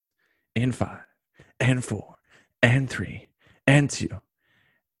and 5 and 4 and 3 and 2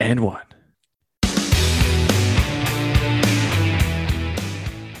 and 1.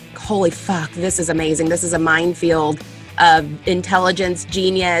 Holy fuck, this is amazing. This is a minefield of intelligence,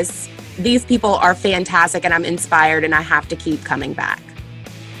 genius. These people are fantastic and I'm inspired and I have to keep coming back.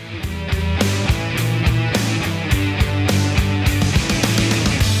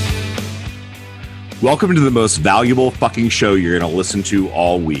 Welcome to the most valuable fucking show you're going to listen to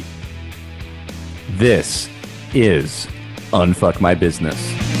all week. This is Unfuck My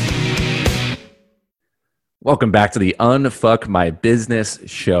Business. Welcome back to the Unfuck My Business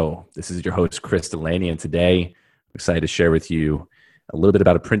show. This is your host, Chris Delaney, and today I'm excited to share with you a little bit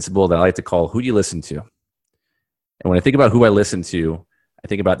about a principle that I like to call who do you listen to? And when I think about who I listen to, I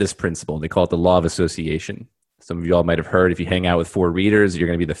think about this principle. They call it the law of association. Some of you all might have heard if you hang out with 4 readers, you're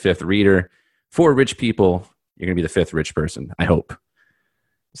going to be the 5th reader. 4 rich people, you're going to be the 5th rich person, I hope.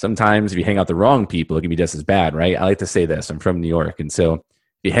 Sometimes if you hang out with the wrong people, it can be just as bad, right? I like to say this. I'm from New York. And so if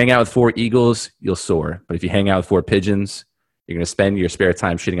you hang out with 4 eagles, you'll soar. But if you hang out with 4 pigeons, you're going to spend your spare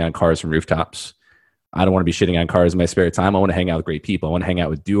time shitting on cars from rooftops. I don't want to be shitting on cars in my spare time. I want to hang out with great people. I want to hang out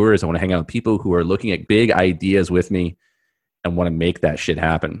with doers. I want to hang out with people who are looking at big ideas with me and want to make that shit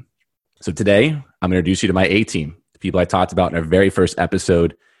happen. So today, I'm going to introduce you to my A-team, the people I talked about in our very first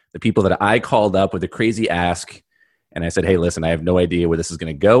episode, the people that I called up with a crazy ask. And I said, hey, listen, I have no idea where this is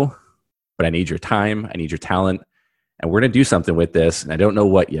going to go, but I need your time. I need your talent. And we're going to do something with this. And I don't know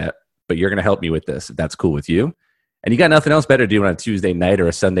what yet, but you're going to help me with this if that's cool with you. And you got nothing else better to do on a Tuesday night or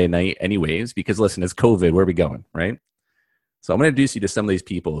a Sunday night anyways, because listen, it's COVID. Where are we going, right? So I'm going to introduce you to some of these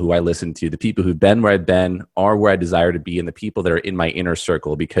people who I listen to, the people who've been where I've been, are where I desire to be, and the people that are in my inner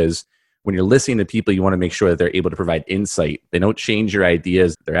circle. Because when you're listening to people, you want to make sure that they're able to provide insight. They don't change your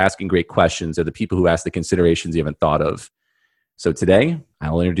ideas. They're asking great questions. They're the people who ask the considerations you haven't thought of. So today,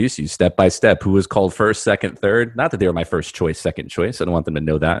 I'll introduce you step by step who was called first, second, third. Not that they were my first choice, second choice. I don't want them to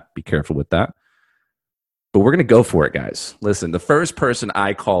know that. Be careful with that. But we're going to go for it, guys. Listen, the first person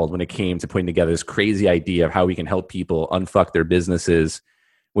I called when it came to putting together this crazy idea of how we can help people unfuck their businesses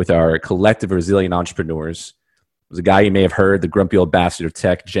with our collective resilient entrepreneurs was a guy you may have heard, the grumpy old bastard of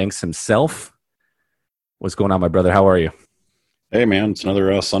tech, Jenks himself. What's going on, my brother? How are you? Hey, man. It's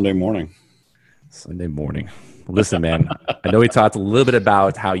another Sunday morning. Sunday morning. Listen, man, I know we talked a little bit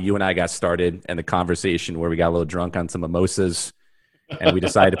about how you and I got started and the conversation where we got a little drunk on some mimosas and we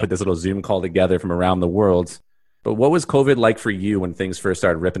decided to put this little Zoom call together from around the world. But what was COVID like for you when things first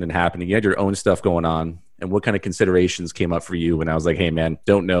started ripping and happening? You had your own stuff going on. And what kind of considerations came up for you when I was like, hey, man,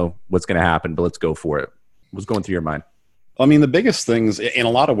 don't know what's going to happen, but let's go for it? What's going through your mind? I mean, the biggest things, in a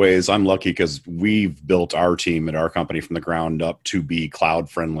lot of ways, I'm lucky because we've built our team at our company from the ground up to be cloud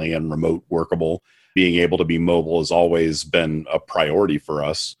friendly and remote workable. Being able to be mobile has always been a priority for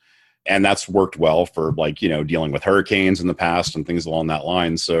us. And that's worked well for dealing with hurricanes in the past and things along that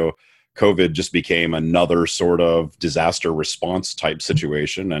line. So COVID just became another sort of disaster response type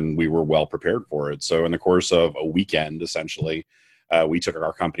situation, and we were well prepared for it. So in the course of a weekend, essentially, we took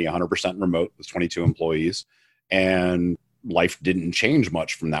our company 100% remote with 22 employees, and life didn't change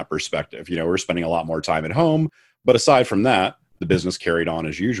much from that perspective. We're spending a lot more time at home, but aside from that, the business carried on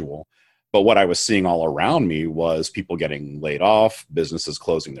as usual. But what I was seeing all around me was people getting laid off, businesses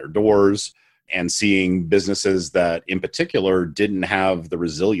closing their doors, and seeing businesses that in particular didn't have the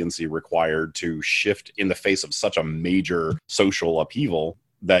resiliency required to shift in the face of such a major social upheaval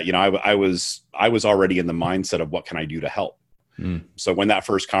that, I was already in the mindset of what can I do to help? So when that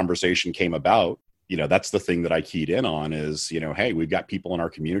first conversation came about, that's the thing that I keyed in on is, hey, we've got people in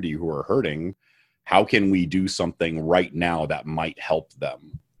our community who are hurting. How can we do something right now that might help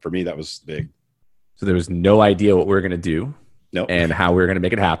them? For me, that was big. So there was no idea what we were going to do and how we were going to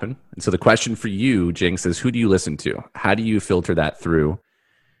make it happen. And so the question for you, Jenks, is who do you listen to? How do you filter that through?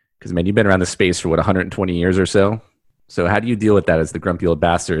 Because, man, you've been around the space for 120 years or so. So how do you deal with that as the grumpy old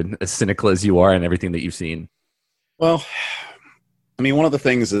bastard, as cynical as you are and everything that you've seen? Well, I mean, one of the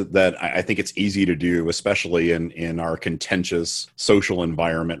things that I think it's easy to do, especially in our contentious social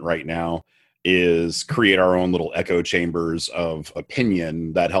environment right now, is create our own little echo chambers of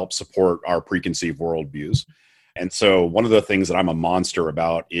opinion that help support our preconceived worldviews. And so one of the things that I'm a monster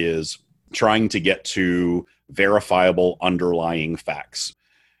about is trying to get to verifiable underlying facts.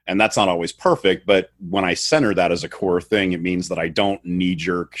 And that's not always perfect, but when I center that as a core thing, it means that I don't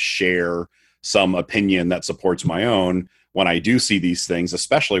knee-jerk share some opinion that supports my own. When I do see these things,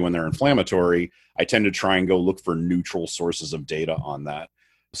 especially when they're inflammatory, I tend to try and go look for neutral sources of data on that.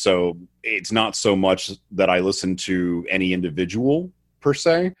 So it's not so much that I listen to any individual per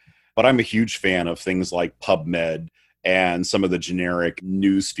se, but I'm a huge fan of things like PubMed and some of the generic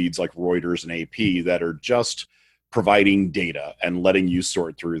news feeds like Reuters and AP that are just providing data and letting you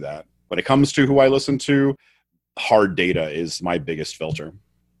sort through that. When it comes to who I listen to, hard data is my biggest filter.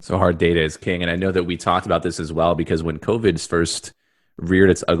 So hard data is king. And I know that we talked about this as well, because when COVID first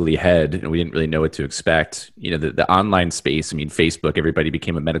reared its ugly head and we didn't really know what to expect, the online space, Facebook, everybody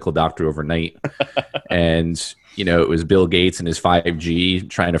became a medical doctor overnight. And, it was Bill Gates and his 5G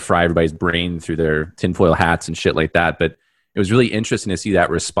trying to fry everybody's brain through their tinfoil hats and shit like that. But it was really interesting to see that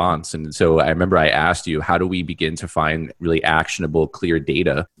response. And so I remember I asked you, how do we begin to find really actionable, clear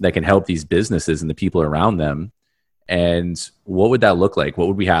data that can help these businesses and the people around them? And what would that look like? What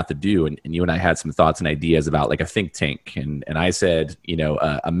would we have to do? And you and I had some thoughts and ideas about like a think tank. And I said,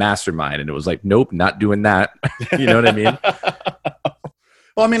 a mastermind. And it was like, nope, not doing that. You know what I mean?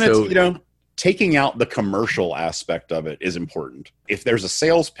 Well, it's, taking out the commercial aspect of it is important. If there's a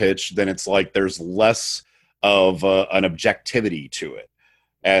sales pitch, then it's like there's less of an objectivity to it.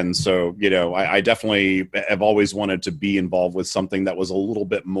 And so, I definitely have always wanted to be involved with something that was a little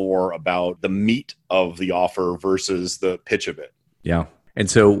bit more about the meat of the offer versus the pitch of it. Yeah. And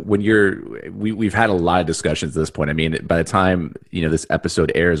so when we've had a lot of discussions at this point. By the time, this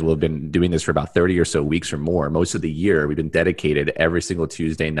episode airs, we'll have been doing this for about 30 or so weeks or more. Most of the year, we've been dedicated every single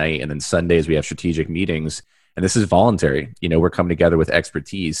Tuesday night. And then Sundays, we have strategic meetings. And this is voluntary. We're coming together with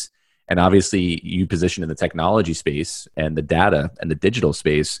expertise. And obviously, you position in the technology space and the data and the digital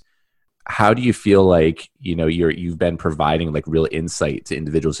space. How do you feel like, you've been providing like real insight to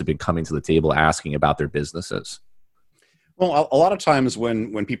individuals who've been coming to the table asking about their businesses? Well, a lot of times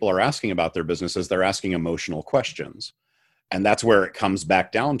when people are asking about their businesses, they're asking emotional questions. And that's where it comes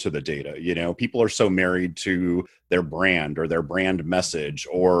back down to the data. People are so married to their brand or their brand message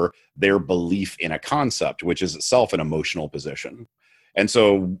or their belief in a concept, which is itself an emotional position. And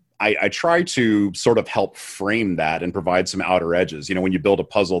so I try to sort of help frame that and provide some outer edges. When you build a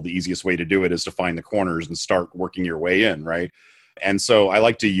puzzle, the easiest way to do it is to find the corners and start working your way in, right? And so I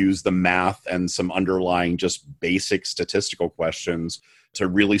like to use the math and some underlying just basic statistical questions to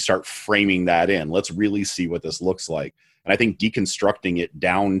really start framing that in. Let's really see what this looks like. And I think deconstructing it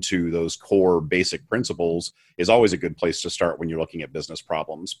down to those core basic principles is always a good place to start when you're looking at business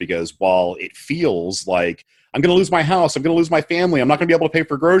problems. Because while it feels like I'm going to lose my house, I'm going to lose my family, I'm not going to be able to pay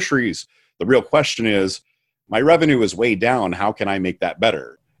for groceries, the real question is, my revenue is way down. How can I make that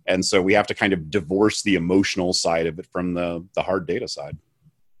better? And so we have to kind of divorce the emotional side of it from the hard data side.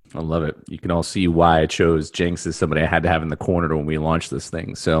 I love it. You can all see why I chose Jinx as somebody I had to have in the corner when we launched this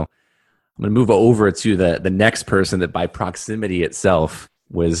thing. So I'm going to move over to the next person that by proximity itself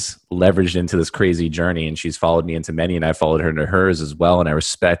was leveraged into this crazy journey. And she's followed me into many, and I followed her into hers as well. And I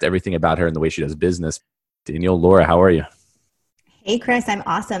respect everything about her and the way she does business. Danielle, Laura, how are you? Hey, Chris, I'm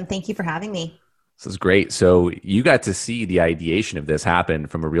awesome. Thank you for having me. This is great. So you got to see the ideation of this happen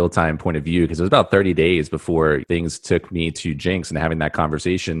from a real-time point of view, because it was about 30 days before things took me to Jinx and having that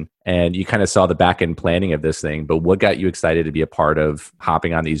conversation. And you kind of saw the back-end planning of this thing. But what got you excited to be a part of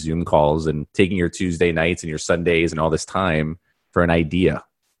hopping on these Zoom calls and taking your Tuesday nights and your Sundays and all this time for an idea?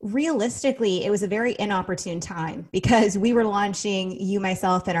 Realistically, it was a very inopportune time because we were launching, you,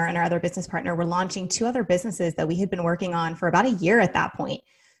 myself, and our other business partner were launching 2 other businesses that we had been working on for about a year at that point.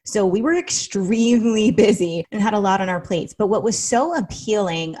 So we were extremely busy and had a lot on our plates. But what was so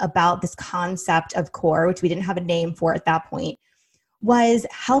appealing about this concept of CORE, which we didn't have a name for at that point, was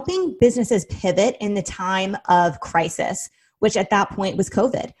helping businesses pivot in the time of crisis, which at that point was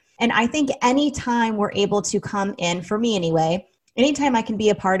COVID. And I think anytime we're able to come in, for me anyway, anytime I can be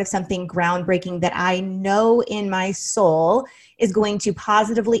a part of something groundbreaking that I know in my soul is going to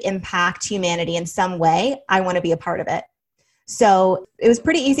positively impact humanity in some way, I want to be a part of it. So it was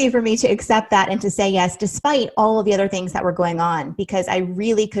pretty easy for me to accept that and to say yes, despite all of the other things that were going on, because I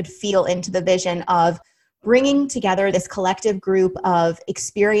really could feel into the vision of bringing together this collective group of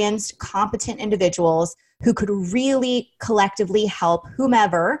experienced, competent individuals who could really collectively help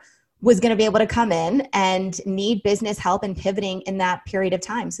whomever was going to be able to come in and need business help and pivoting in that period of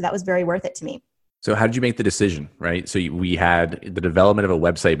time. So that was very worth it to me. So how did you make the decision, right? So we had the development of a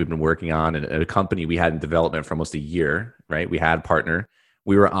website we've been working on, and a company we had in development for almost a year, right? We had a partner.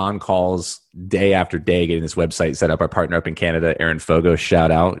 We were on calls day after day getting this website set up. Our partner up in Canada, Aaron Fogo, shout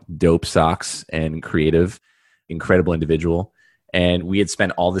out, dope socks and creative, incredible individual. And we had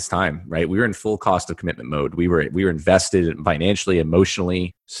spent all this time, right? We were in full cost of commitment mode. We were invested financially,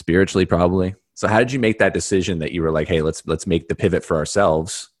 emotionally, spiritually, probably. So how did you make that decision that you were like, hey, let's make the pivot for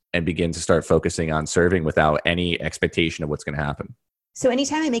ourselves and begin to start focusing on serving without any expectation of what's going to happen? So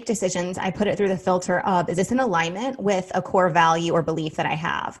anytime I make decisions, I put it through the filter of, is this in alignment with a core value or belief that I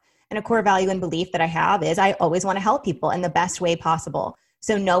have? And a core value and belief that I have is I always want to help people in the best way possible.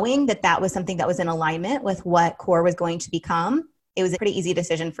 So knowing that that was something that was in alignment with what Core was going to become, it was a pretty easy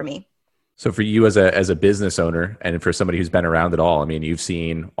decision for me. So for you as a business owner and for somebody who's been around it all, I mean, you've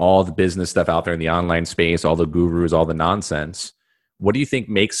seen all the business stuff out there in the online space, all the gurus, all the nonsense. What do you think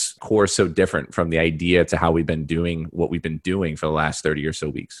makes Core so different from the idea to how we've been doing what we've been doing for the last 30 or so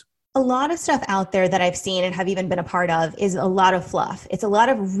weeks? A lot of stuff out there that I've seen and have even been a part of is a lot of fluff. It's a lot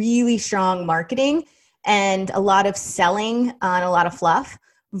of really strong marketing and a lot of selling on a lot of fluff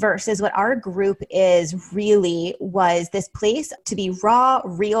versus what our group is really was this place to be raw,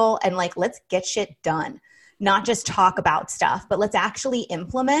 real, and like, let's get shit done. Not just talk about stuff, but let's actually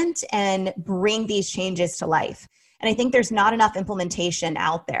implement and bring these changes to life. And I think there's not enough implementation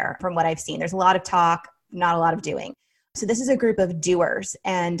out there from what I've seen. There's a lot of talk, not a lot of doing. So this is a group of doers.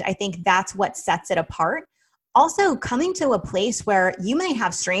 And I think that's what sets it apart. Also, coming to a place where you may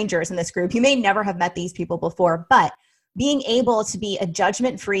have strangers in this group. You may never have met these people before, but being able to be a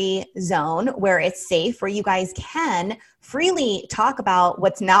judgment-free zone where it's safe, where you guys can freely talk about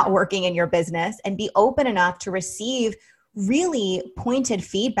what's not working in your business and be open enough to receive really pointed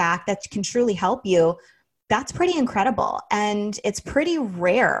feedback that can truly help you. That's pretty incredible. And it's pretty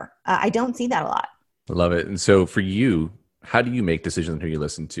rare. I don't see that a lot. I love it. And so for you, how do you make decisions on who you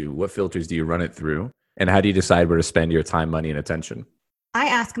listen to? What filters do you run it through? And how do you decide where to spend your time, money, and attention? I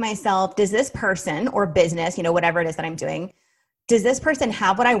ask myself, does this person or business, whatever it is that I'm doing, does this person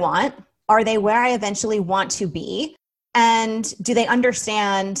have what I want? Are they where I eventually want to be? And do they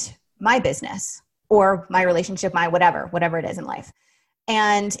understand my business or my relationship, my whatever it is in life?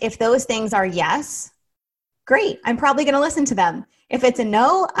 And if those things are yes, great. I'm probably going to listen to them. If it's a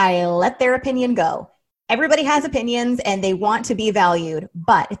no, I let their opinion go. Everybody has opinions and they want to be valued.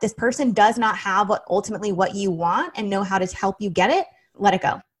 But if this person does not have what you want and know how to help you get it, let it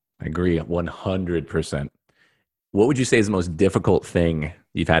go. I agree 100%. What would you say is the most difficult thing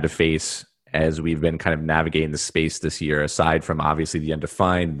you've had to face as we've been kind of navigating the space this year, aside from obviously the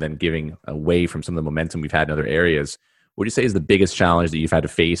undefined, then giving away from some of the momentum we've had in other areas? What would you say is the biggest challenge that you've had to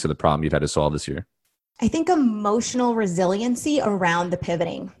face or the problem you've had to solve this year? I think emotional resiliency around the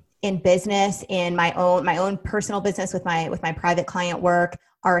pivoting in business, in my own personal business with my private client work,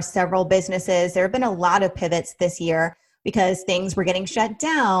 are several businesses. There have been a lot of pivots this year because things were getting shut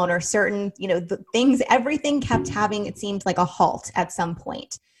down or certain, everything kept having, it seemed like a halt at some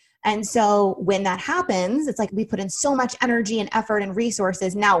point. And so when that happens, it's like we put in so much energy and effort and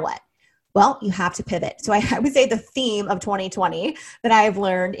resources. Now what? Well, you have to pivot. So I would say the theme of 2020 that I've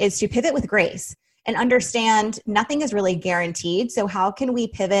learned is to pivot with grace and understand nothing is really guaranteed. So how can we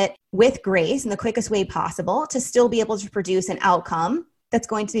pivot with grace in the quickest way possible to still be able to produce an outcome that's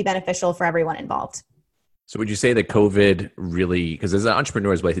going to be beneficial for everyone involved? So would you say that COVID really, because as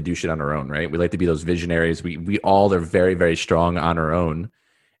entrepreneurs, we like to do shit on our own, right? We like to be those visionaries. We all are very, very strong on our own.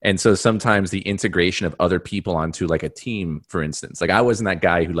 And so sometimes the integration of other people onto like a team, for instance, like I wasn't that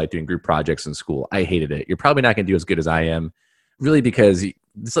guy who liked doing group projects in school. I hated it. You're probably not going to do as good as I am, really, because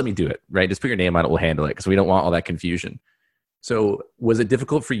just let me do it, right? Just put your name on it. We'll handle it because we don't want all that confusion. So was it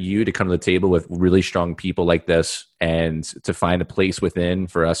difficult for you to come to the table with really strong people like this and to find a place within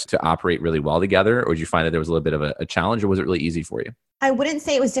for us to operate really well together? Or did you find that there was a little bit of a challenge, or was it really easy for you? I wouldn't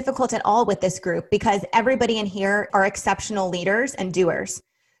say it was difficult at all with this group because everybody in here are exceptional leaders and doers.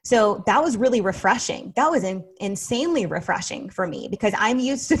 So that was really refreshing. That was insanely refreshing for me because I'm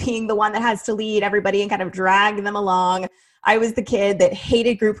used to being the one that has to lead everybody and kind of drag them along. I was the kid that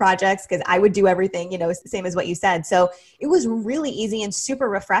hated group projects because I would do everything, same as what you said. So it was really easy and super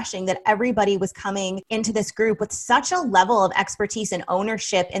refreshing that everybody was coming into this group with such a level of expertise and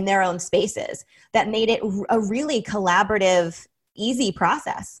ownership in their own spaces that made it a really collaborative, easy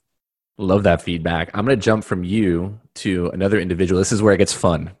process. Love that feedback. I'm going to jump from you to another individual. This is where it gets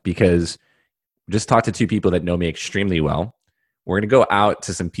fun because just talked to two people that know me extremely well. We're going to go out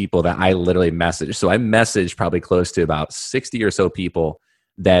to some people that I literally messaged. So I messaged probably close to about 60 or so people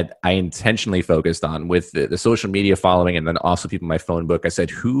that I intentionally focused on with the social media following and then also people in my phone book. I said,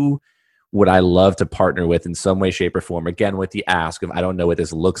 who would I love to partner with in some way, shape, or form? Again, with the ask of, I don't know what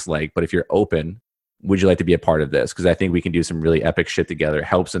this looks like, but if you're open, would you like to be a part of this? Because I think we can do some really epic shit together,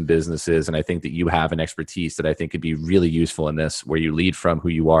 help some businesses. And I think that you have an expertise that I think could be really useful in this, where you lead from, who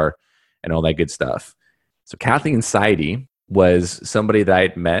you are, and all that good stuff. So Kathleen Seide was somebody that I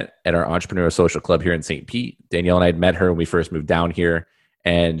had met at our Entrepreneurial Social Club here in St. Pete. Danielle and I had met her when we first moved down here,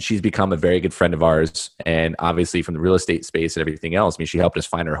 and she's become a very good friend of ours. And obviously from the real estate space and everything else, she helped us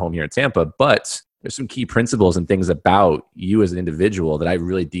find our home here in Tampa. But there's some key principles and things about you as an individual that I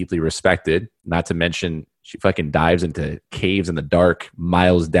really deeply respected, not to mention She fucking dives into caves in the dark,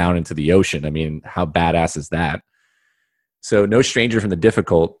 miles down into the ocean. I mean, how badass is that? So no stranger from the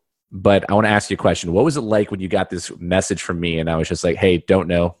difficult, but I want to ask you a question. What was it like when you got this message from me and I was just like, hey, don't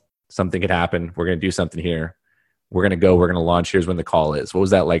know, something could happen. We're going to do something here. We're going to go, we're going to launch. Here's when the call is. What was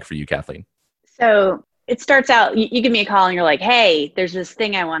that like for you, Kathleen? So it starts out, you give me a call and you're like, hey, there's this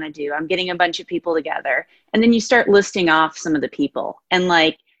thing I want to do. I'm getting a bunch of people together. And then you start listing off some of the people. And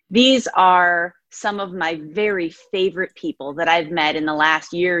like, these are some of my very favorite people that I've met in the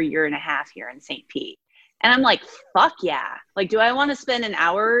last year and a half here in St. Pete. And I'm like, fuck yeah. Like, do I want to spend an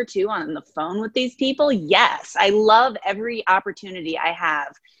hour or two on the phone with these people? Yes. I love every opportunity I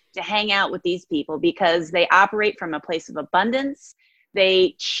have to hang out with these people because they operate from a place of abundance.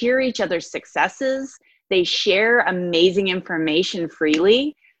 They cheer each other's successes. They share amazing information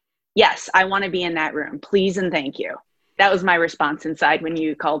freely. Yes, I want to be in that room. Please and thank you. That was my response inside when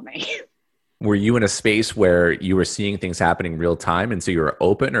you called me. Were you in a space where you were seeing things happening real time and so you were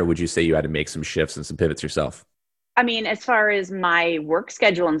open, or would you say you had to make some shifts and some pivots yourself? I mean, as far as my work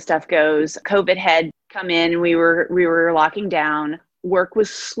schedule and stuff goes, COVID had come in, we were locking down, work was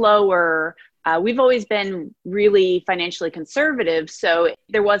slower. We've always been really financially conservative, so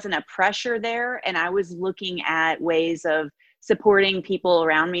there wasn't a pressure there. And I was looking at ways of supporting people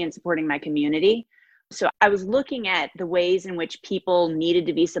around me and supporting my community. So I was looking at the ways in which people needed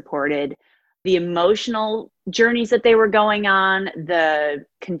to be supported, the emotional journeys that they were going on, the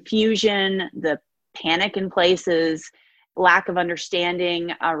confusion, the panic in places, lack of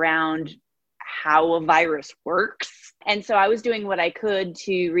understanding around how a virus works. And so I was doing what I could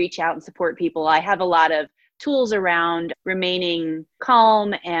to reach out and support people. I have a lot of tools around remaining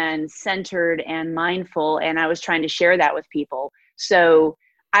calm and centered and mindful, and I was trying to share that with people. So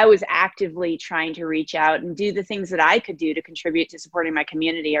I was actively trying to reach out and do the things that I could do to contribute to supporting my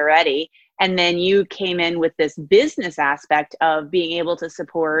community already. And then you came in with this business aspect of being able to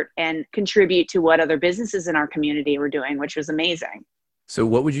support and contribute to what other businesses in our community were doing, which was amazing. So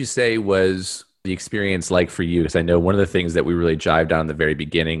what would you say was the experience like for you? Because I know one of the things that we really jived on in the very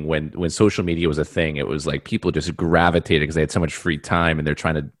beginning when social media was a thing, it was like people just gravitated because they had so much free time and they're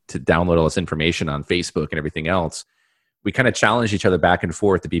trying to download all this information on Facebook and everything else. We kind of challenged each other back and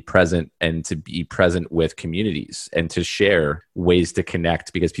forth to be present and to be present with communities and to share ways to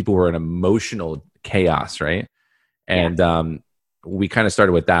connect because people were in emotional chaos, right? And we kind of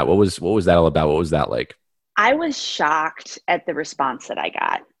started with that. What was that all about? What was that like? I was shocked at the response that I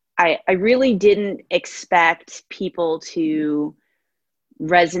got. I really didn't expect people to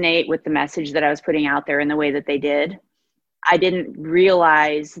resonate with the message that I was putting out there in the way that they did. I didn't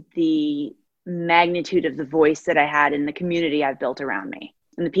realize the magnitude of the voice that I had in the community I've built around me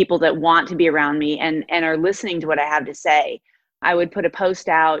and the people that want to be around me and are listening to what I have to say. I would put a post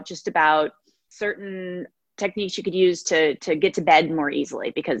out just about certain techniques you could use to get to bed more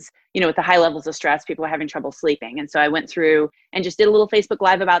easily because, you know, with the high levels of stress, people are having trouble sleeping. And so I went through and just did a little Facebook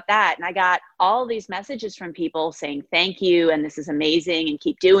Live about that. And I got all these messages from people saying, thank you. And this is amazing and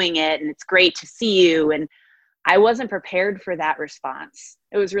keep doing it. And it's great to see you. And I wasn't prepared for that response.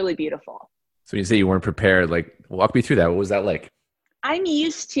 It was really beautiful. So you say you weren't prepared, like walk me through that. What was that like? I'm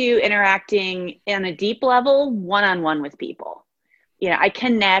used to interacting on a deep level, one-on-one with people. You know, I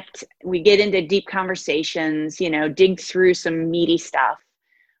connect, we get into deep conversations, you know, dig through some meaty stuff,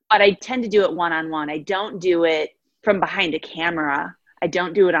 but I tend to do it one-on-one. I don't do it from behind a camera. I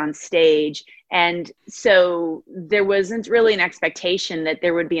don't do it on stage. And so there wasn't really an expectation that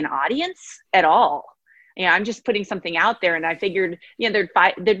there would be an audience at all. You know, I'm just putting something out there and I figured, you know,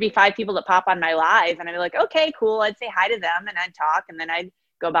 there'd be 5 people that pop on my live and I'd be like, okay, cool. I'd say hi to them and I'd talk and then I'd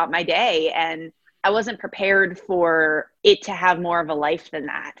go about my day. And I wasn't prepared for it to have more of a life than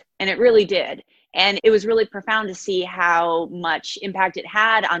that. And it really did. And it was really profound to see how much impact it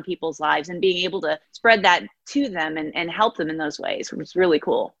had on people's lives and being able to spread that to them and help them in those ways, which was really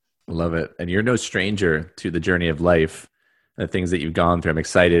cool. Love it. And you're no stranger to the journey of life, the things that you've gone through. I'm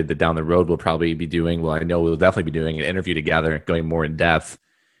excited that down the road we'll probably be doing, well, I know we'll definitely be doing an interview together, going more in depth.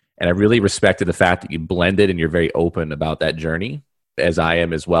 And I really respected the fact that you blended and you're very open about that journey, as I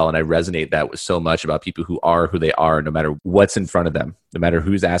am as well. And I resonate that with so much about people who are who they are, no matter what's in front of them, no matter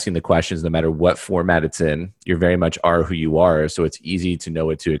who's asking the questions, no matter what format it's in, you very much are who you are. So it's easy to know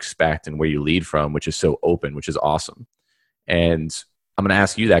what to expect and where you lead from, which is so open, which is awesome. And I'm going to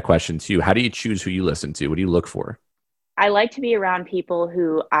ask you that question too. How do you choose who you listen to? What do you look for? I like to be around people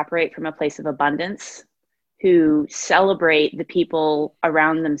who operate from a place of abundance, who celebrate the people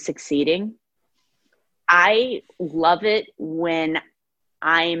around them succeeding. I love it when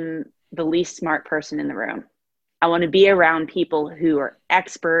I'm the least smart person in the room. I want to be around people who are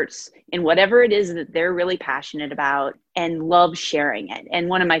experts in whatever it is that they're really passionate about and love sharing it. And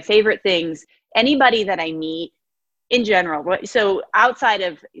one of my favorite things, anybody that I meet in general, so outside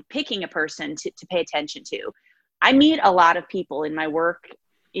of picking a person to pay attention to, I meet a lot of people in my work,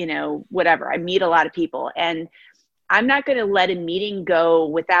 whatever. I meet a lot of people, and I'm not going to let a meeting go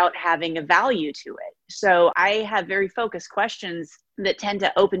without having a value to it. So I have very focused questions that tend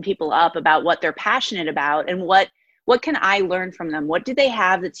to open people up about what they're passionate about and what can I learn from them? What do they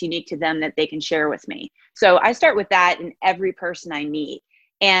have that's unique to them that they can share with me? So I start with that in every person I meet.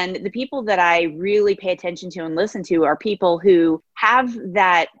 And the people that I really pay attention to and listen to are people who have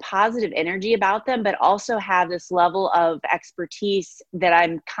that positive energy about them, but also have this level of expertise that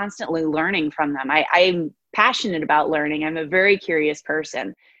I'm constantly learning from them. I'm passionate about learning. I'm a very curious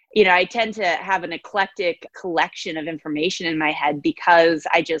person. I tend to have an eclectic collection of information in my head because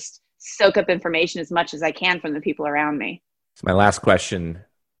I just soak up information as much as I can from the people around me. So my last question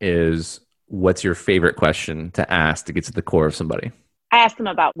is, what's your favorite question to ask to get to the core of somebody? I ask them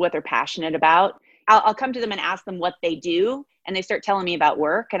about what they're passionate about. I'll come to them and ask them what they do, and they start telling me about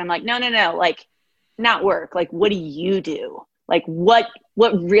work. And I'm like, no, like not work. Like, what do you do? Like, what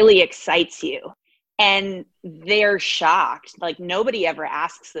really excites you? And they're shocked. Like, nobody ever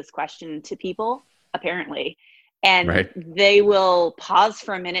asks this question to people, apparently. And right. They will pause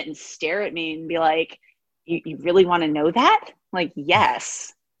for a minute and stare at me and be like, you really want to know that? Like,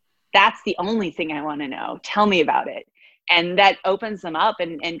 yes, that's the only thing I want to know. Tell me about it. And that opens them up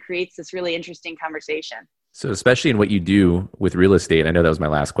and creates this really interesting conversation. So especially in what you do with real estate, I know that was my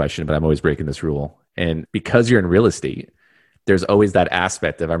last question, but I'm always breaking this rule. And because you're in real estate, there's always that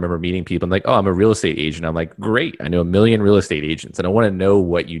aspect of, I remember meeting people and like, oh, I'm a real estate agent. I'm like, great. I know a million real estate agents and I want to know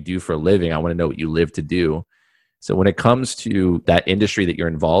what you do for a living. I want to know what you live to do. So when it comes to that industry that you're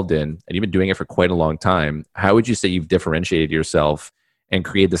involved in, and you've been doing it for quite a long time, how would you say you've differentiated yourself and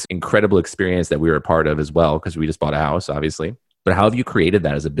created this incredible experience that we were a part of as well? Because we just bought a house, obviously. But how have you created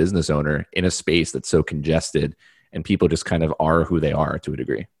that as a business owner in a space that's so congested and people just kind of are who they are to a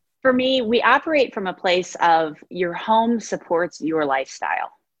degree? For me, we operate from a place of your home supports your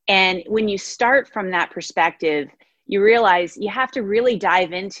lifestyle. And when you start from that perspective, you realize you have to really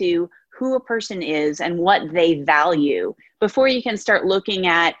dive into who a person is and what they value before you can start looking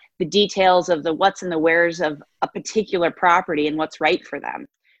at the details of the what's and the wheres of a particular property and what's right for them.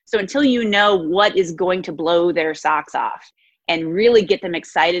 So until you know what is going to blow their socks off and really get them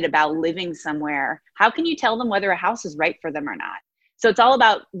excited about living somewhere, how can you tell them whether a house is right for them or not? So it's all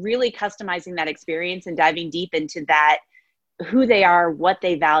about really customizing that experience and diving deep into that, who they are, what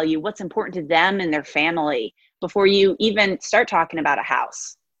they value, what's important to them and their family before you even start talking about a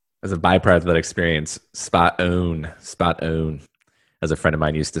house. As a byproduct of that experience, spot on, as a friend of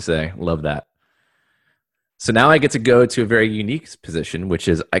mine used to say. Love that. So now I get to go to a very unique position, which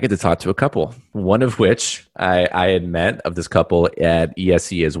is I get to talk to a couple, one of which I had met of this couple at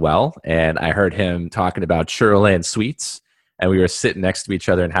ESE as well. And I heard him talking about Sugarland Suites, and we were sitting next to each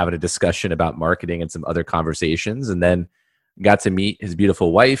other and having a discussion about marketing and some other conversations, and then got to meet his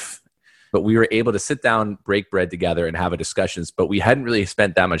beautiful wife. But we were able to sit down, break bread together, and have a discussion. But we hadn't really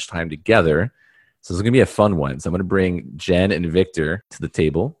spent that much time together. So it's going to be a fun one. So I'm going to bring Jen and Victor to the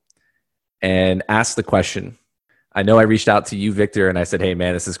table and ask the question. I know I reached out to you, Victor, and I said, hey,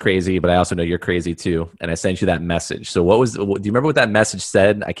 man, this is crazy, but I also know you're crazy too. And I sent you that message. So do you remember what that message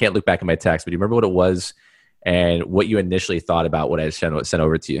said? I can't look back at my text, but do you remember what it was and what you initially thought about what I sent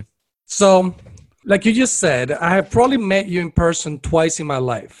over to you? So like you just said, I have probably met you in person twice in my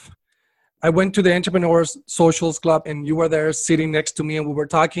life. I went to the Entrepreneurs Socials Club and you were there sitting next to me and we were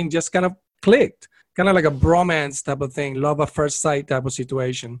talking, just kind of clicked, kind of like a bromance type of thing, love at first sight type of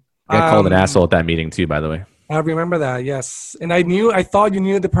situation. I got called an asshole at that meeting too, by the way. I remember that, yes. And I thought you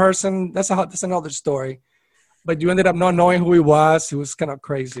knew the person. That's another story. But you ended up not knowing who he was. It was kind of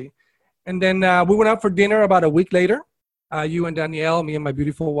crazy. And then we went out for dinner about a week later. You and Danielle, me and my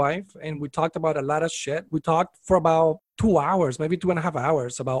beautiful wife, and we talked about a lot of shit. We talked for about 2 hours, maybe 2.5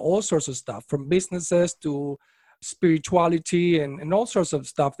 hours, about all sorts of stuff, from businesses to spirituality and all sorts of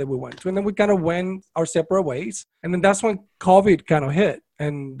stuff that we went to. And then we kind of went our separate ways. And then that's when COVID kind of hit.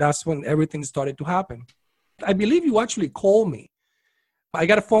 And that's when everything started to happen. I believe you actually called me. I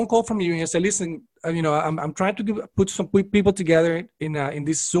got a phone call from you and you said, listen, I'm trying to put some people together in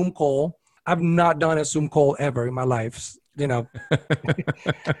this Zoom call. I've not done a Zoom call ever in my life.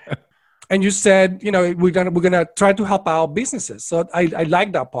 And you said, we're gonna try to help out businesses. So I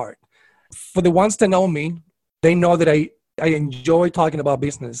like that part. For the ones that know me, they know that I enjoy talking about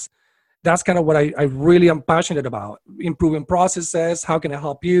business. That's kind of what I really am passionate about. Improving processes. How can I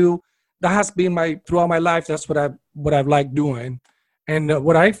help you? that has been throughout my life. That's what I've liked doing, and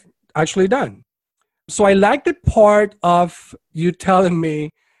what I've actually done. So I like the part of you telling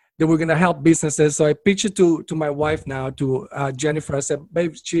me that we're gonna help businesses. So I pitched it to my wife now, to Jennifer. I said,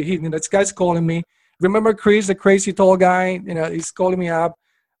 "Babe, this guy's calling me. Remember Chris, the crazy tall guy? He's calling me up.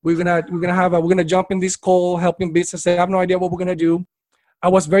 We're gonna jump in this call, helping businesses. I have no idea what we're gonna do." I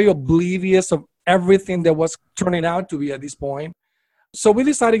was very oblivious of everything that was turning out to be at this point. So we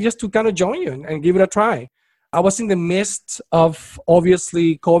decided just to kind of join you and give it a try. I was in the midst of,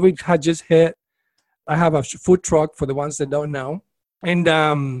 obviously, COVID had just hit. I have a food truck for the ones that don't know. And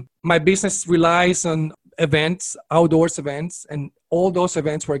my business relies on events, outdoors events, and all those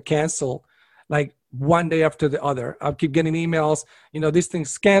events were canceled like one day after the other. I'll keep getting emails, this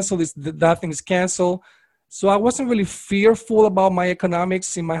thing's canceled, that thing's canceled. So I wasn't really fearful about my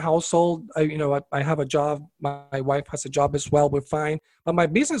economics in my household. I have a job. My wife has a job as well. We're fine. But my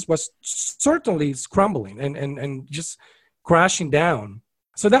business was certainly crumbling and just crashing down.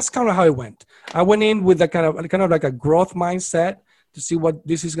 So that's kind of how it went. I went in with a kind of like a growth mindset to see what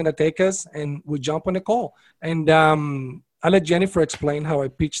this is going to take us, and we jump on the call. And I'll let Jennifer explain how I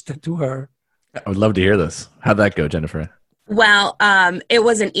pitched it to her. I would love to hear this. How'd that go, Jennifer? Well, it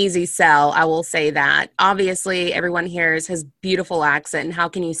was an easy sell, I will say that. Obviously, everyone hears his beautiful accent, and how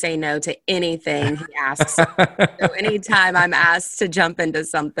can you say no to anything he asks? So anytime I'm asked to jump into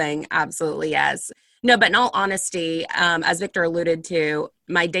something, absolutely yes. No, but in all honesty, as Victor alluded to,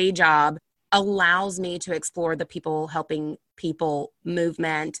 my day job allows me to explore the people helping people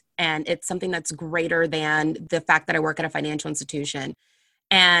movement, and it's something that's greater than the fact that I work at a financial institution.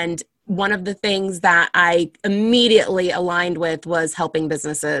 And one of the things that I immediately aligned with was helping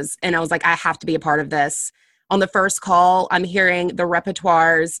businesses. And I was like, I have to be a part of this. On the first call, I'm hearing the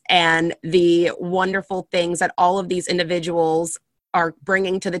repertoires and the wonderful things that all of these individuals are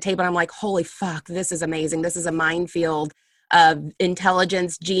bringing to the table. And I'm like, holy fuck, this is amazing. This is a minefield of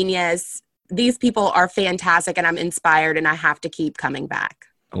intelligence, genius. These people are fantastic, and I'm inspired, and I have to keep coming back.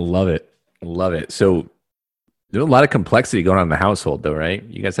 I love it. I love it. So there's a lot of complexity going on in the household, though, right?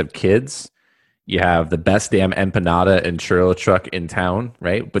 You guys have kids. You have the best damn empanada and churro truck in town,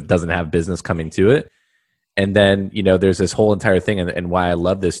 right? But doesn't have business coming to it. And then, there's this whole entire thing. And why I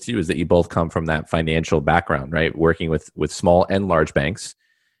love this, too, is that you both come from that financial background, right? Working with small and large banks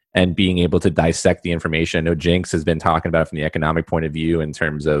and being able to dissect the information. I know Jinx has been talking about it from the economic point of view in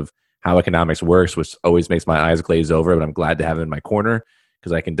terms of how economics works, which always makes my eyes glaze over. But I'm glad to have him in my corner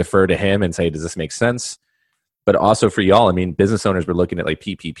because I can defer to him and say, does this make sense? But also for y'all, business owners were looking at like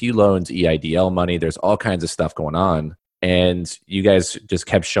PPP loans, EIDL money. There's all kinds of stuff going on. And you guys just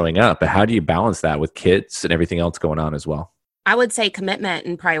kept showing up. But how do you balance that with kids and everything else going on as well? I would say commitment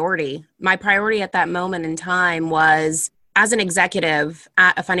and priority. My priority at that moment in time was, as an executive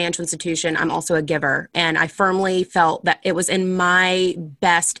at a financial institution, I'm also a giver. And I firmly felt that it was in my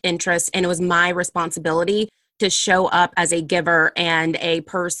best interest and it was my responsibility to show up as a giver and a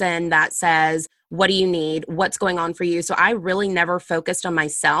person that says, what do you need? What's going on for you? So I really never focused on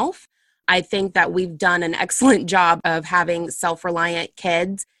myself. I think that we've done an excellent job of having self-reliant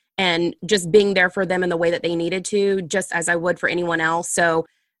kids and just being there for them in the way that they needed to, just as I would for anyone else. So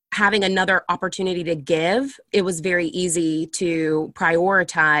having another opportunity to give, it was very easy to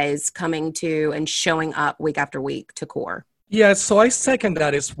prioritize coming to and showing up week after week to CORE. Yeah, so I second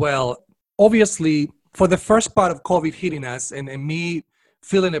that as well. Obviously, for the first part of COVID hitting us and me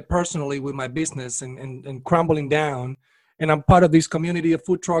feeling it personally with my business and crumbling down. And I'm part of this community of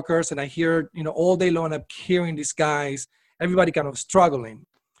food truckers. And I hear, all day long, I'm hearing these guys, everybody kind of struggling.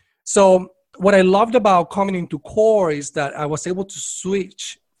 So what I loved about coming into CORE is that I was able to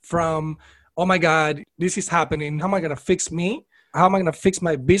switch from, oh my God, this is happening. How am I going to fix me? How am I going to fix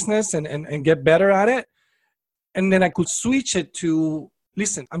my business and get better at it? And then I could switch it to,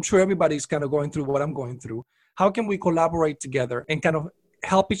 listen, I'm sure everybody's kind of going through what I'm going through. How can we collaborate together and kind of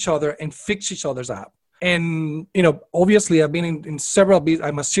help each other and fix each other's up? And, obviously I've been in several,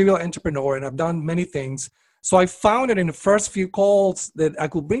 I'm a serial entrepreneur and I've done many things. So I found that in the first few calls that I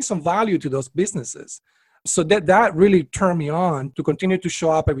could bring some value to those businesses. So that really turned me on to continue to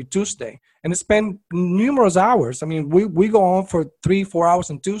show up every Tuesday and spend numerous hours. We go on for 3-4 hours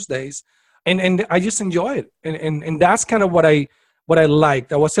on Tuesdays and I just enjoy it. And that's kind of what I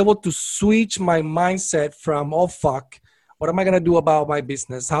liked. I was able to switch my mindset from, oh, fuck, what am I going to do about my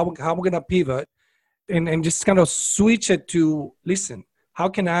business? How am I going to pivot? And just kind of switch it to, listen, how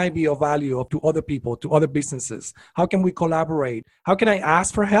can I be of value to other people, to other businesses? How can we collaborate? How can I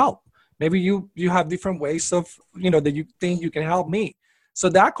ask for help? Maybe you have different ways of, that you think you can help me. So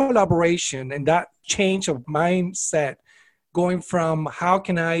that collaboration and that change of mindset going from how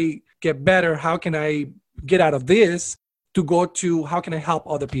can I get better? How can I get out of this to go to how can I help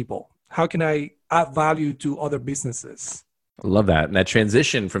other people? How can I add value to other businesses? I love that. And that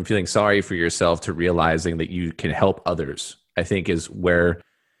transition from feeling sorry for yourself to realizing that you can help others, I think is where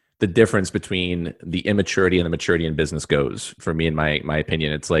the difference between the immaturity and the maturity in business goes. For me, in my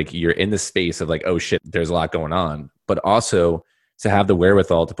opinion, it's like you're in the space of like, oh shit, there's a lot going on. But also to have the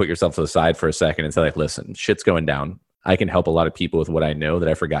wherewithal to put yourself to the side for a second and say like, listen, shit's going down. I can help a lot of people with what I know that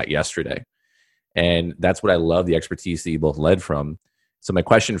I forgot yesterday. And that's what I love, the expertise that you both led from. So my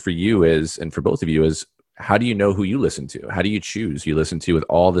question for you is, and for both of you is, how do you know who you listen to? How do you choose? You listen to with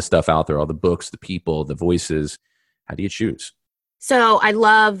all the stuff out there, all the books, the people, the voices. How do you choose? So I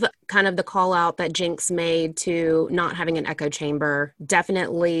love kind of the call out that Jinx made to not having an echo chamber,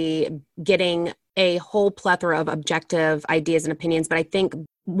 definitely getting a whole plethora of objective ideas and opinions. But I think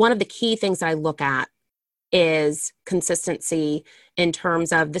one of the key things that I look at is consistency in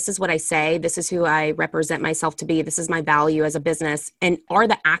terms of this is what I say, this is who I represent myself to be, this is my value as a business, and are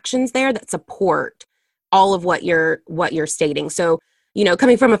the actions there that support all of what you're stating. So,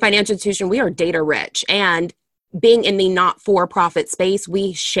 coming from a financial institution, we are data rich, and being in the not-for-profit space,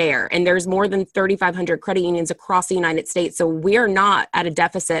 we share, and there's more than 3,500 credit unions across the United States. So we're not at a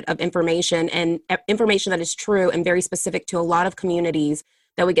deficit of information, and information that is true and very specific to a lot of communities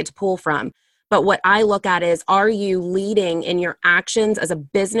that we get to pull from. But what I look at is, are you leading in your actions as a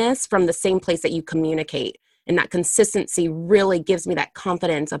business from the same place that you communicate? And that consistency really gives me that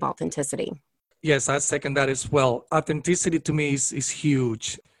confidence of authenticity. Yes, I second that as well. Authenticity to me is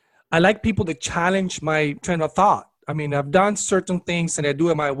huge. I like people that challenge my train of thought. I mean, I've done certain things and I do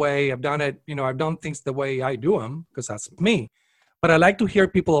it my way. I've done things the way I do them because that's me. But I like to hear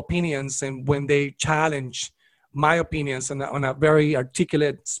people's opinions, and when they challenge my opinions in a very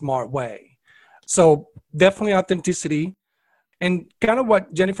articulate, smart way. So definitely authenticity, and kind of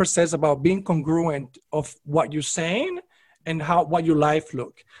what Jennifer says about being congruent of what you're saying and what your life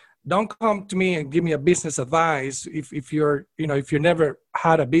look. Don't come to me and give me a business advice if you're never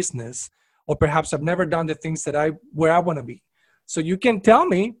had a business, or perhaps I've never done the things where I want to be. So you can tell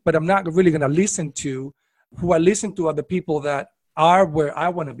me, but I'm not really going to listen to who I listen to, other people that are where I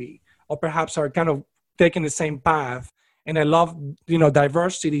want to be, or perhaps are kind of taking the same path. And I love,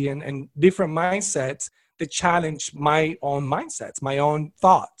 diversity and different mindsets that challenge my own mindsets, my own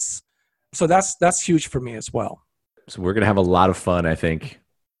thoughts. So that's huge for me as well. So we're going to have a lot of fun, I think,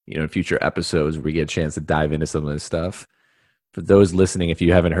 in future episodes where we get a chance to dive into some of this stuff. For those listening, if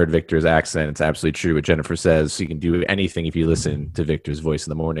you haven't heard Victor's accent, it's absolutely true what Jennifer says. You can do anything if you listen to Victor's voice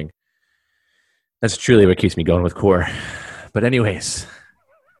in the morning. That's truly what keeps me going with Core. But anyways,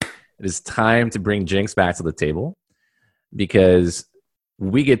 it is time to bring Jinx back to the table, because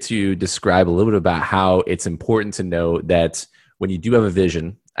we get to describe a little bit about how it's important to know that when you do have a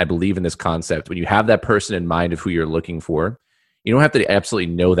vision, I believe in this concept, when you have that person in mind of who you're looking for, you don't have to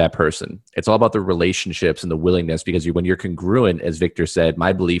absolutely know that person. It's all about the relationships and the willingness, because when you're congruent, as Victor said,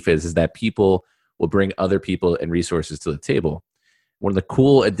 my belief is that people will bring other people and resources to the table. One of the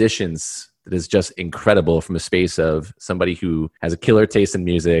cool additions that is just incredible from a space of somebody who has a killer taste in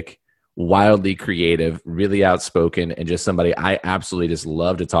music, wildly creative, really outspoken, and just somebody I absolutely just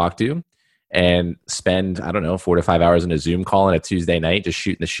love to talk to and spend, 4 to 5 hours in a Zoom call on a Tuesday night just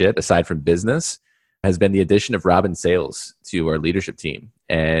shooting the shit aside from business, has been the addition of Robin Sales to our leadership team.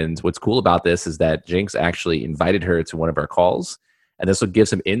 And what's cool about this is that Jinx actually invited her to one of our calls, and this will give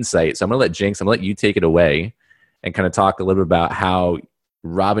some insight. So I'm going to let you take it away and kind of talk a little bit about how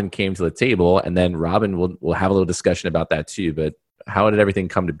Robin came to the table, and then Robin will have a little discussion about that too. But how did everything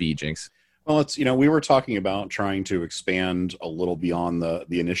come to be, Jinx? Well, it's, we were talking about trying to expand a little beyond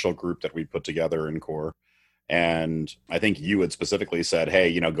the initial group that we put together in Core. And I think you had specifically said,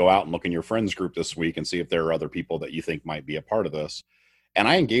 hey, go out and look in your friends group this week and see if there are other people that you think might be a part of this. And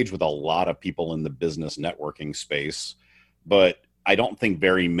I engage with a lot of people in the business networking space, but I don't think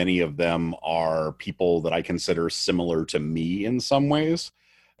very many of them are people that I consider similar to me in some ways.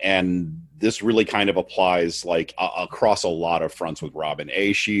 And this really kind of applies across a lot of fronts with Robin.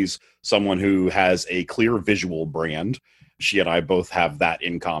 She's someone who has a clear visual brand. She and I both have that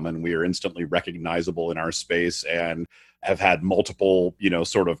in common. We are instantly recognizable in our space and have had multiple,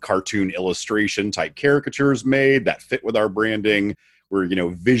 sort of cartoon illustration type caricatures made that fit with our branding. We're,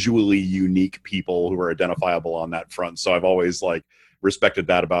 visually unique people who are identifiable on that front. So I've always respected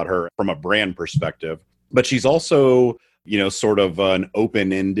that about her from a brand perspective. But she's also, sort of an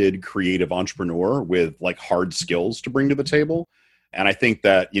open-ended creative entrepreneur with hard skills to bring to the table. And I think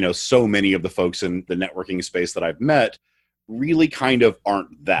that, so many of the folks in the networking space that I've met really kind of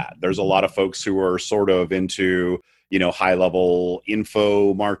aren't that. There's a lot of folks who are sort of into, high level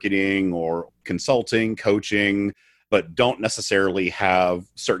info marketing or consulting, coaching, but don't necessarily have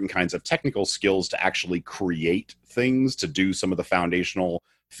certain kinds of technical skills to actually create things, to do some of the foundational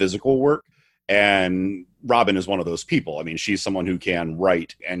physical work. And Robin is one of those people. I mean, she's someone who can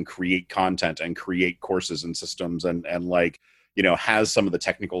write and create content and create courses and systems and has some of the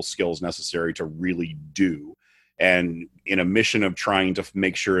technical skills necessary to really do. And in a mission of trying to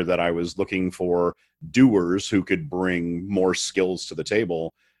make sure that I was looking for doers who could bring more skills to the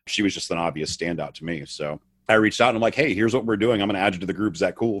table, she was just an obvious standout to me. So I reached out and I'm like, hey, here's what we're doing. I'm going to add you to the group. Is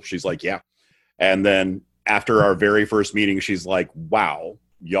that cool? She's like, yeah. And then after our very first meeting, she's like, wow,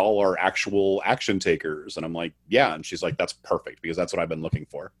 y'all are actual action takers. And I'm like, yeah. And she's like, that's perfect, because that's what I've been looking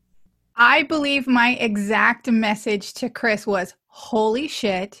for. I believe my exact message to Chris was, holy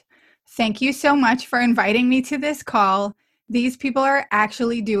shit, thank you so much for inviting me to this call. These people are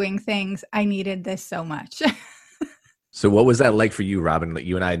actually doing things. I needed this so much. So what was that like for you, Robin?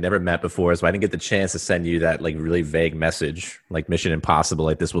 You and I had never met before, so I didn't get the chance to send you that like really vague message, like Mission Impossible,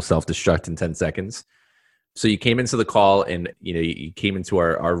 like this will self-destruct in 10 seconds. So you came into the call and, you came into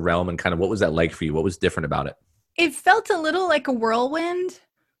our realm, and kind of what was that like for you? What was different about it? It felt a little like a whirlwind,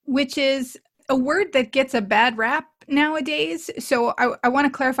 which is a word that gets a bad rap nowadays. So I want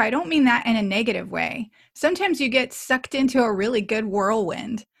to clarify, I don't mean that in a negative way. Sometimes you get sucked into a really good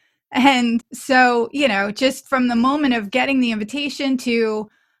whirlwind. And so, just from the moment of getting the invitation to,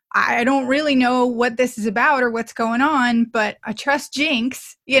 I don't really know what this is about or what's going on, but I trust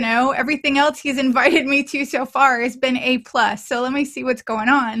Jinx, everything else he's invited me to so far has been A+. So let me see what's going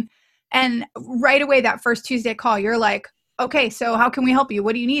on. And right away, that first Tuesday call, you're like, okay, so how can we help you?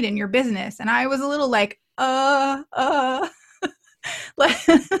 What do you need in your business? And I was a little like,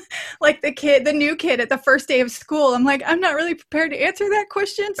 like the new kid at the first day of school. I'm like, I'm not really prepared to answer that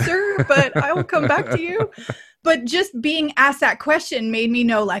question, sir, but I will come back to you. But just being asked that question made me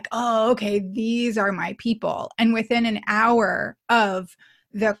know, like, oh, okay, these are my people. And within an hour of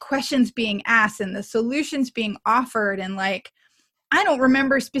the questions being asked and the solutions being offered, and like, I don't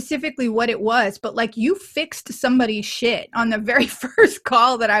remember specifically what it was, but like, you fixed somebody's shit on the very first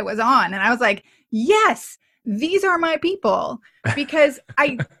call that I was on. And I was like, yes, these are my people. Because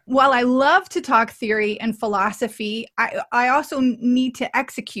while I love to talk theory and philosophy, I also need to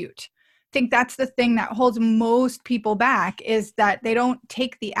execute. I think that's the thing that holds most people back, is that they don't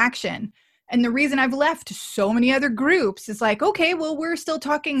take the action. And the reason I've left so many other groups is like, okay, well, we're still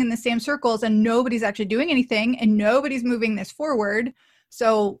talking in the same circles and nobody's actually doing anything and nobody's moving this forward.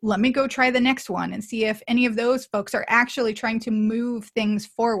 So let me go try the next one and see if any of those folks are actually trying to move things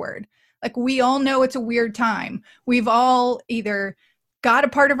forward. Like, we all know it's a weird time. We've all either got a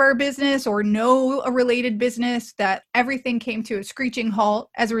part of our business or know a related business that everything came to a screeching halt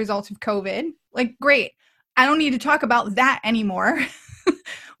as a result of COVID. Like, great. I don't need to talk about that anymore.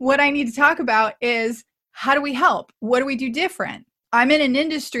 What I need to talk about is, how do we help? What do we do different? I'm in an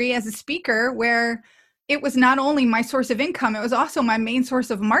industry as a speaker where it was not only my source of income, it was also my main source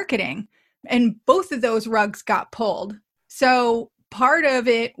of marketing. And both of those rugs got pulled. So part of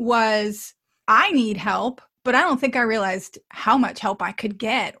it was, I need help, but I don't think I realized how much help I could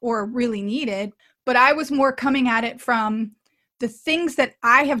get or really needed. But I was more coming at it from, the things that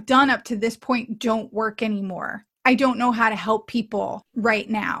I have done up to this point don't work anymore. I don't know how to help people right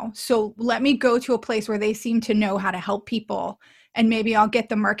now. So let me go to a place where they seem to know how to help people. And maybe I'll get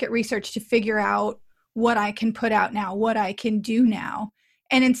the market research to figure out what I can put out now, what I can do now.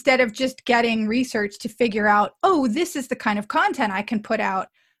 And instead of just getting research to figure out, oh, this is the kind of content I can put out,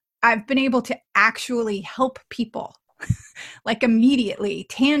 I've been able to actually help people like immediately,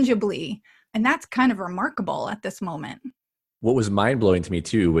 tangibly. And that's kind of remarkable at this moment. What was mind-blowing to me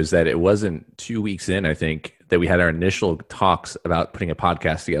too was that it wasn't 2 weeks in, I think, that we had our initial talks about putting a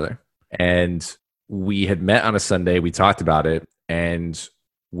podcast together. And we had met on a Sunday, we talked about it, and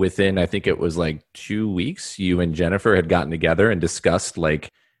within, I think it was like 2 weeks, you and Jennifer had gotten together and discussed like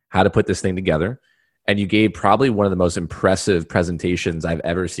how to put this thing together. And you gave probably one of the most impressive presentations I've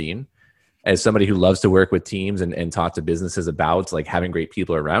ever seen. As somebody who loves to work with teams and talk to businesses about like having great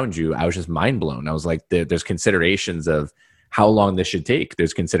people around you, I was just mind blown. I was like, there's considerations of how long this should take.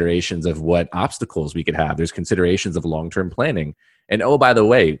 There's considerations of what obstacles we could have. There's considerations of long-term planning. And oh, by the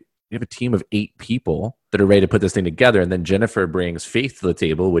way, we have a team of 8 people that are ready to put this thing together. And then Jennifer brings Faith to the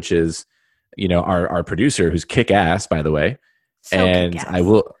table, which is, our producer, who's kick ass, by the way. So and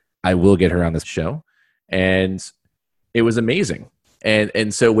kick-ass. I will get her on this show. And it was amazing.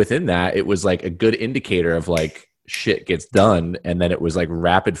 And so within that, it was like a good indicator of like shit gets done. And then it was like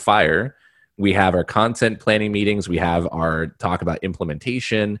rapid fire. We have our content planning meetings. We have our talk about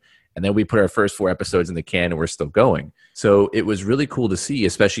implementation. And then we put our first 4 episodes in the can and we're still going. So it was really cool to see,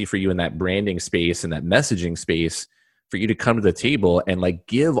 especially for you in that branding space and that messaging space, for you to come to the table and like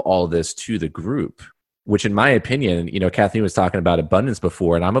give all this to the group, which in my opinion, you know, Kathleen was talking about abundance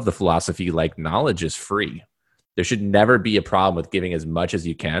before, and I'm of the philosophy like knowledge is free. There should never be a problem with giving as much as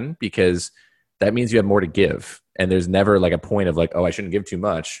you can, because that means you have more to give. And there's never like a point of like, oh, I shouldn't give too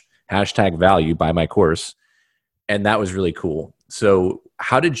much. #value, buy my course. And that was really cool. So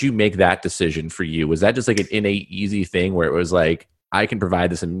how did you make that decision for you? Was that just like an innate, easy thing where it was like, I can provide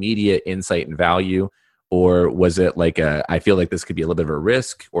this immediate insight and value? Or was it like I feel like this could be a little bit of a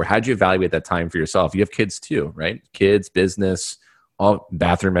risk? Or how'd you evaluate that time for yourself? You have kids too, right? Kids, business, all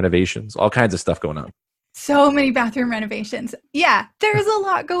bathroom renovations, all kinds of stuff going on. So many bathroom renovations. Yeah, there's a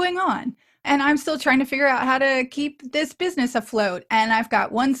lot going on. And I'm still trying to figure out how to keep this business afloat. And I've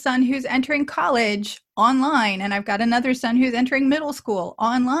got one son who's entering college online, and I've got another son who's entering middle school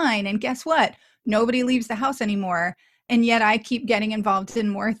online. And guess what? Nobody leaves the house anymore. And yet I keep getting involved in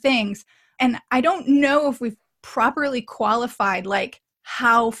more things. And I don't know if we've properly qualified like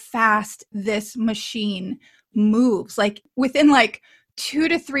how fast this machine moves. Like within like 2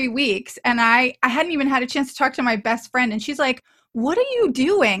 to 3 weeks. And I hadn't even had a chance to talk to my best friend. And she's like, what are you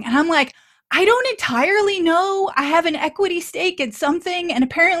doing? And I'm like, I don't entirely know. I have an equity stake in something, and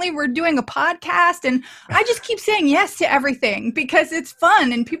apparently we're doing a podcast, and I just keep saying yes to everything because it's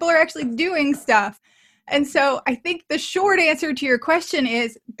fun and people are actually doing stuff. And so I think the short answer to your question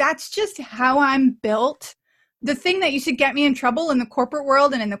is that's just how I'm built. The thing that used to get me in trouble in the corporate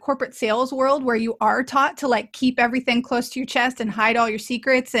world and in the corporate sales world, where you are taught to like keep everything close to your chest and hide all your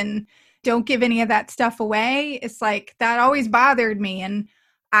secrets and don't give any of that stuff away, it's like that always bothered me. And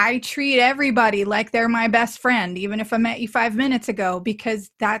I treat everybody like they're my best friend, even if I met you 5 minutes ago,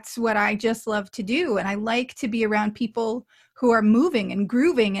 because that's what I just love to do. And I like to be around people who are moving and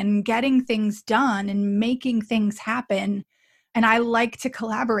grooving and getting things done and making things happen. And I like to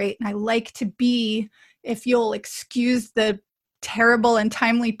collaborate, and I like to be, if you'll excuse the terrible and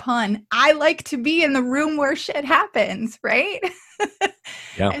timely pun, I like to be in the room where shit happens, right?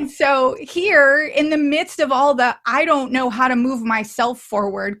 Yeah. And so here in the midst of all the, I don't know how to move myself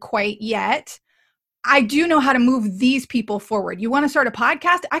forward quite yet, I do know how to move these people forward. You want to start a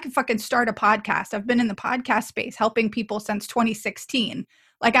podcast? I can fucking start a podcast. I've been in the podcast space helping people since 2016.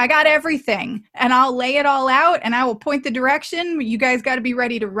 Like I got everything, and I'll lay it all out and I will point the direction. You guys got to be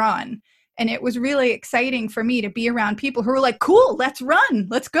ready to run. And it was really exciting for me to be around people who were like, cool, let's run,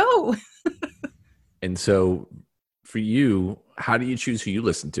 let's go. And so for you, how do you choose who you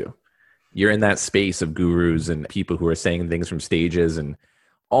listen to? You're in that space of gurus and people who are saying things from stages and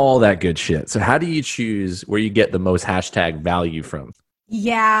all that good shit. So how do you choose where you get the most #value from?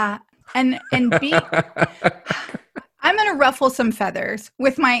 Yeah. And be, I'm going to ruffle some feathers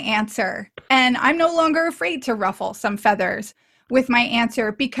with my answer. And I'm no longer afraid to ruffle some feathers with my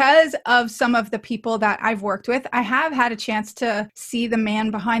answer because of some of the people that I've worked with. I have had a chance to see the man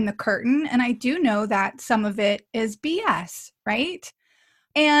behind the curtain, and I do know that some of it is BS, right?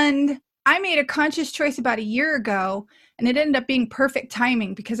 And I made a conscious choice about a year ago, and it ended up being perfect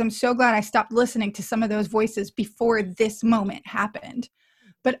timing because I'm so glad I stopped listening to some of those voices before this moment happened.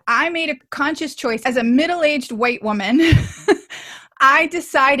 But I made a conscious choice as a middle-aged white woman. I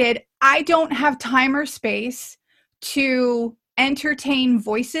decided I don't have time or space to entertain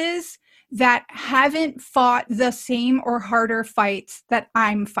voices that haven't fought the same or harder fights that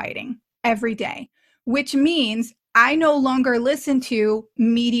I'm fighting every day, which means I no longer listen to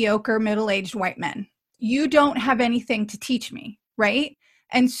mediocre middle-aged white men. You don't have anything to teach me, right?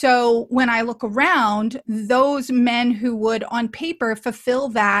 And so when I look around, those men who would on paper fulfill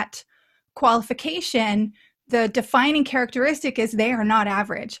that qualification, the defining characteristic is they are not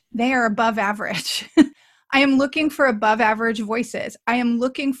average. They are above average. I am looking for above average voices. I am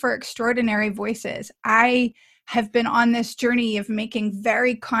looking for extraordinary voices. I have been on this journey of making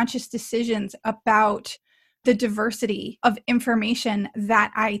very conscious decisions about the diversity of information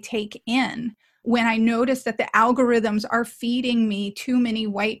that I take in. When I notice that the algorithms are feeding me too many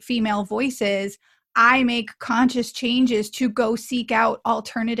white female voices, I make conscious changes to go seek out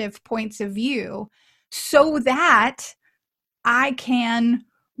alternative points of view so that I can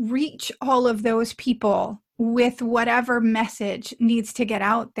reach all of those people with whatever message needs to get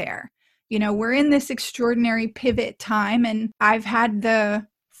out there. You know, we're in this extraordinary pivot time, and I've had the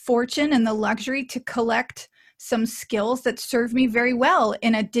fortune and the luxury to collect some skills that serve me very well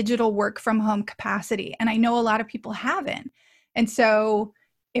in a digital work from home capacity. And I know a lot of people haven't. And so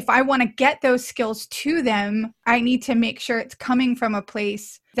if I want to get those skills to them, I need to make sure it's coming from a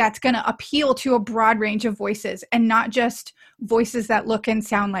place that's going to appeal to a broad range of voices and not just voices that look and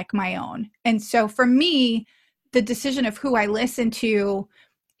sound like my own. And so for me, the decision of who I listen to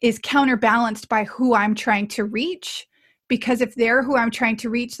is counterbalanced by who I'm trying to reach, because if they're who I'm trying to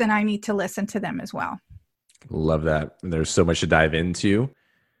reach, then I need to listen to them as well. Love that. And there's so much to dive into.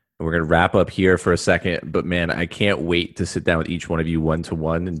 We're going to wrap up here for a second, but man, I can't wait to sit down with each one of you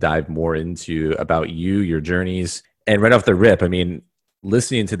one-to-one and dive more into about you, your journeys. And right off the rip, I mean,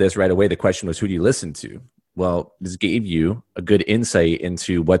 listening to this right away, the question was, who do you listen to? Well, this gave you a good insight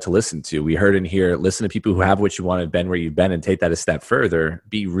into what to listen to. We heard in here, listen to people who have what you want and been where you've been, and take that a step further.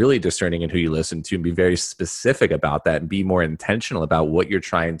 Be really discerning in who you listen to and be very specific about that and be more intentional about what you're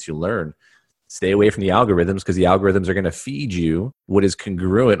trying to learn. Stay away from the algorithms, because the algorithms are going to feed you what is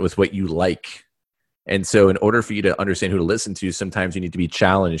congruent with what you like. And so in order for you to understand who to listen to, sometimes you need to be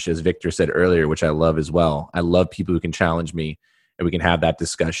challenged, as Victor said earlier, which I love as well. I love people who can challenge me and we can have that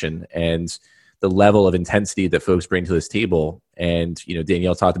discussion. And the level of intensity that folks bring to this table. And, you know,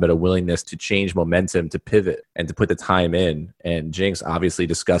 Danielle talked about a willingness to change momentum, to pivot, and to put the time in. And Jinx obviously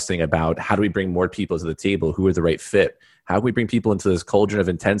discussing about how do we bring more people to the table who are the right fit? How can we bring people into this cauldron of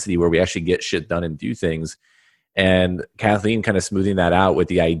intensity where we actually get shit done and do things? And Kathleen kind of smoothing that out with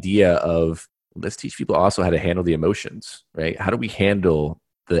the idea of, let's teach people also how to handle the emotions, right? How do we handle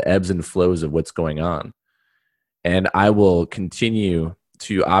the ebbs and flows of what's going on? And I will continue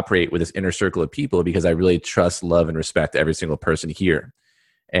to operate with this inner circle of people because I really trust, love, and respect every single person here.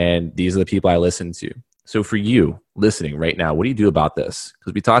 And these are the people I listen to. So for you listening right now, what do you do about this?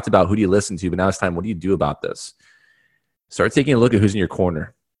 Because we talked about who do you listen to, but now it's time, what do you do about this? Start taking a look at who's in your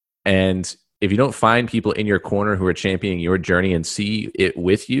corner. And if you don't find people in your corner who are championing your journey and see it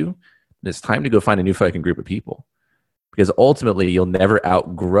with you, then it's time to go find a new fucking group of people. Because ultimately, you'll never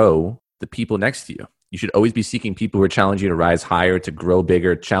outgrow the people next to you. You should always be seeking people who are challenging you to rise higher, to grow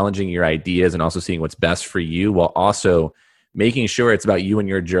bigger, challenging your ideas, and also seeing what's best for you, while also making sure it's about you and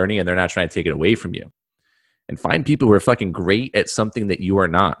your journey and they're not trying to take it away from you. And find people who are fucking great at something that you are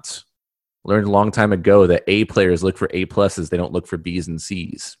not. Learned a long time ago that A players look for A pluses. They don't look for B's and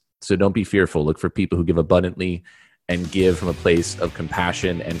C's. So don't be fearful. Look for people who give abundantly and give from a place of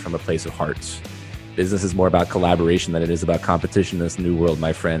compassion and from a place of hearts. Business is more about collaboration than it is about competition in this new world,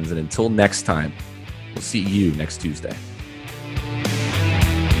 my friends. And until next time, we'll see you next Tuesday.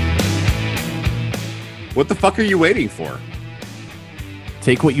 What the fuck are you waiting for?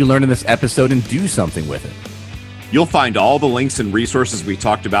 Take what you learned in this episode and do something with it. You'll find all the links and resources we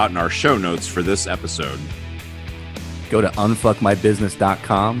talked about in our show notes for this episode. Go to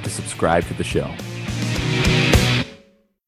unfuckmybusiness.com to subscribe to the show.